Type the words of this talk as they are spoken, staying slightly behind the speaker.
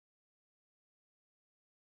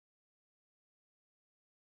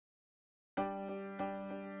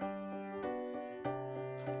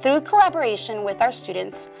Through collaboration with our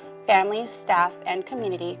students, families, staff, and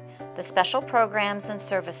community, the Special Programs and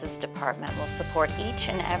Services Department will support each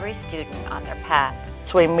and every student on their path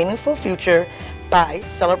to a meaningful future by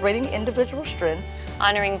celebrating individual strengths,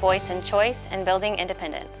 honoring voice and choice, and building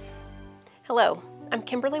independence. Hello, I'm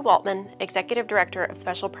Kimberly Waltman, Executive Director of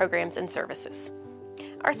Special Programs and Services.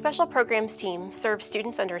 Our Special Programs team serves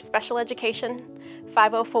students under Special Education,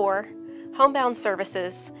 504, Homebound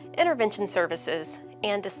Services, Intervention Services,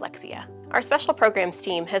 and Dyslexia. Our Special Programs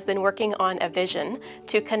team has been working on a vision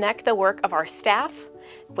to connect the work of our staff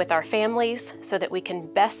with our families so that we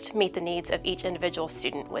can best meet the needs of each individual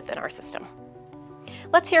student within our system.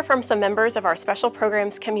 Let's hear from some members of our Special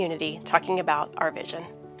Programs community talking about our vision.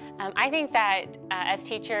 I think that as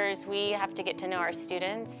teachers, we have to get to know our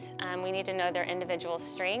students. We need to know their individual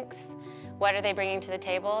strengths. What are they bringing to the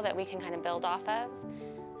table that we can kind of build off of?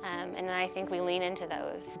 And I think we lean into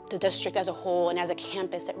those. The district as a whole and as a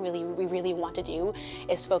campus that we really want to do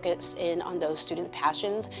is focus in on those student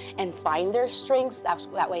passions and find their strengths.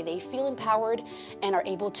 That way they feel empowered and are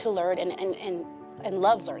able to learn and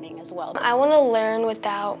love learning as well. I want to learn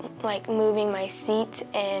without like moving my seat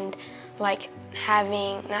and like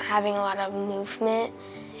not having a lot of movement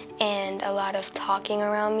and a lot of talking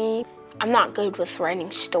around me. I'm not good with writing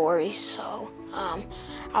stories, so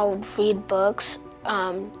I would read books,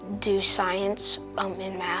 do science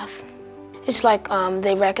and math. It's like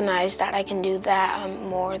they recognize that I can do that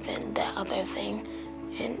more than the other thing,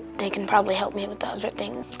 and they can probably help me with the other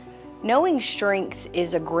thing. Knowing strengths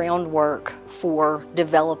is a groundwork for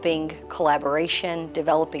developing collaboration,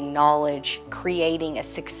 developing knowledge, creating a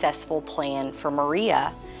successful plan for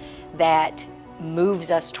Maria that moves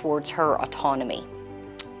us towards her autonomy.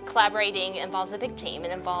 Collaborating involves a big team.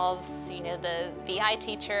 It involves, the VI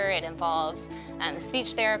teacher, it involves the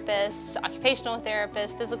speech therapist, occupational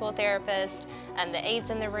therapist, physical therapist, the aides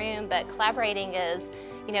in the room, but collaborating is,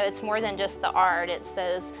 it's more than just the art, it's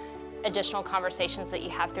those additional conversations that you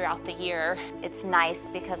have throughout the year. It's nice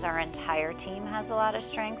because our entire team has a lot of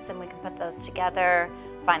strengths and we can put those together,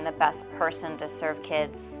 find the best person to serve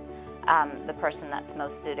kids. The person that's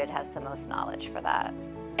most suited has the most knowledge for that.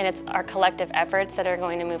 And it's our collective efforts that are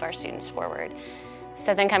going to move our students forward.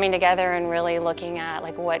 So then coming together and really looking at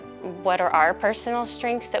like what are our personal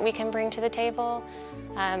strengths that we can bring to the table,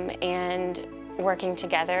 and working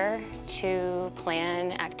together to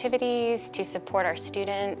plan activities, to support our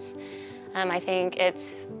students. I think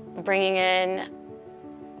it's bringing in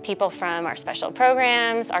people from our special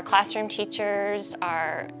programs, our classroom teachers,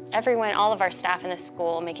 everyone, all of our staff in the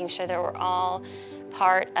school, making sure that we're all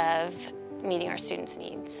part of meeting our students'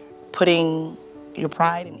 needs. Putting your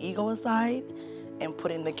pride and ego aside and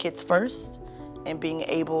putting the kids first and being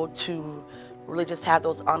able to really just have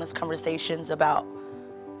those honest conversations about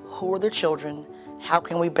who are the children, how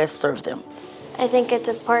can we best serve them. I think it's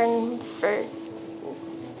important for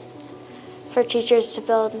teachers to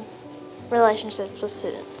build relationships with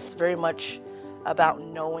students. It's very much about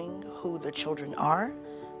knowing who the children are.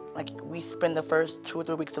 Like, we spend the first 2 or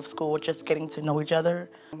 3 weeks of school just getting to know each other.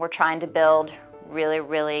 We're trying to build really,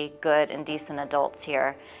 really good and decent adults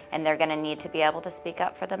here, and they're going to need to be able to speak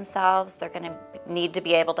up for themselves. They're going to need to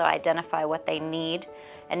be able to identify what they need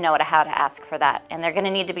and know how to ask for that, and they're going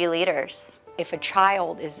to need to be leaders. If a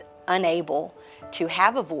child is unable to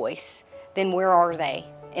have a voice, then where are they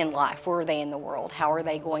in life? Where are they in the world? How are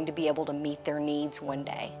they going to be able to meet their needs one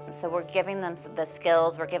day? So we're giving them the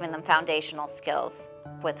skills, we're giving them foundational skills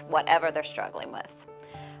with whatever they're struggling with.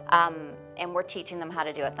 And we're teaching them how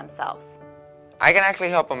to do it themselves. I can actually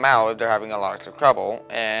help them out if they're having a lot of trouble,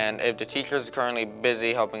 and if the teacher is currently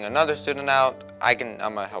busy helping another student out, I'm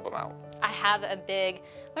gonna help them out. I have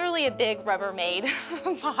literally a big Rubbermaid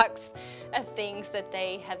box of things that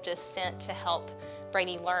they have just sent to help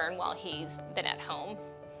Brady learn while he's been at home.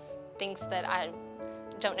 Things that I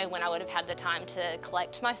don't know when I would have had the time to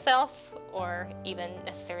collect myself or even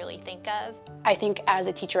necessarily think of. I think as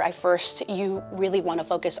a teacher, you really want to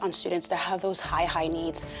focus on students that have those high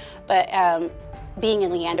needs. But being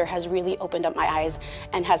in Leander has really opened up my eyes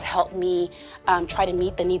and has helped me try to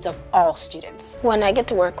meet the needs of all students. When I get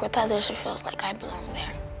to work with others, it feels like I belong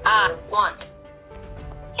there. I want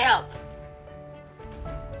help.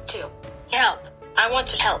 2, help. I want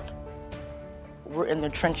to help. We're in the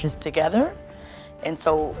trenches together, and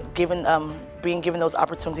so being given those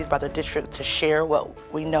opportunities by the district to share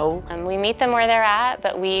what we know. We meet them where they're at,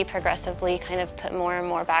 but we progressively kind of put more and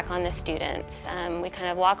more back on the students. We kind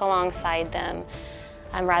of walk alongside them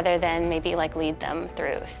rather than maybe like lead them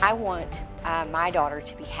through. I want my daughter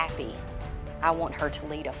to be happy. I want her to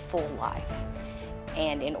lead a full life.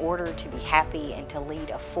 And in order to be happy and to lead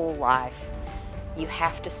a full life, you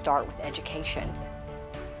have to start with education.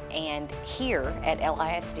 And here at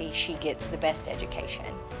LISD, she gets the best education.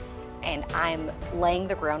 And I'm laying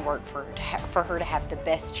the groundwork for her to have the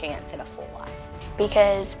best chance in a full life.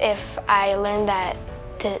 Because if I learn that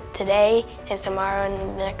today and tomorrow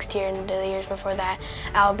and next year and the years before that,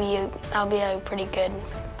 I'll be a pretty good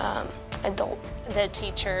adult. The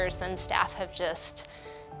teachers and staff have just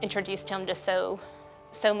introduced him to so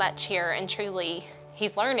much here, and truly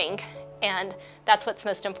he's learning, and that's what's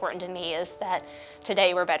most important to me, is that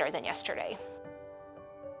today we're better than yesterday.